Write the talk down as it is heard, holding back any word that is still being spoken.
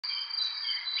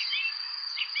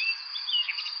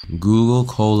Google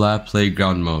Colab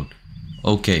Playground Mode.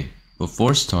 Okay,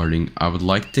 before starting, I would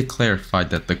like to clarify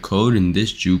that the code in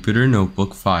this Jupyter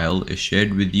Notebook file is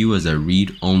shared with you as a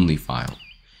read-only file.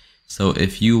 So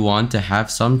if you want to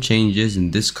have some changes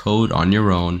in this code on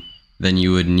your own, then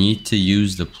you would need to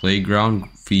use the Playground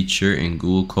feature in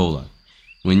Google Colab.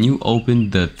 When you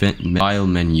open the File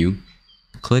menu,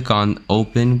 click on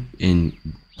Open in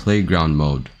Playground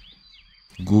Mode.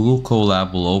 Google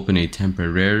Colab will open a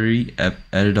temporary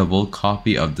editable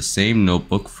copy of the same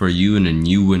notebook for you in a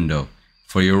new window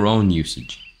for your own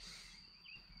usage.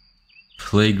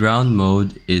 Playground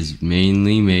mode is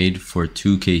mainly made for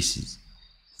two cases.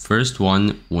 First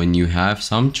one, when you have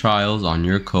some trials on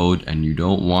your code and you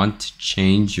don't want to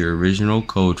change your original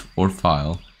code or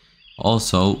file.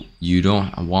 Also, you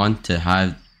don't want to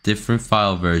have different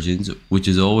file versions, which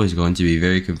is always going to be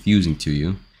very confusing to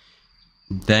you.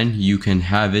 Then you can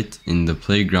have it in the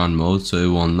playground mode so it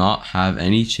will not have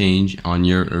any change on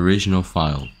your original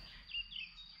file.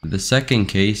 The second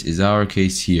case is our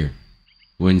case here,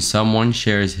 when someone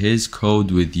shares his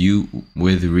code with you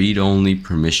with read-only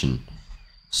permission.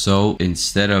 So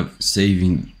instead of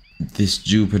saving this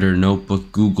Jupyter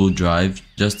Notebook Google Drive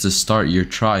just to start your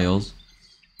trials,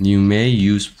 you may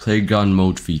use Playground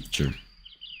Mode feature.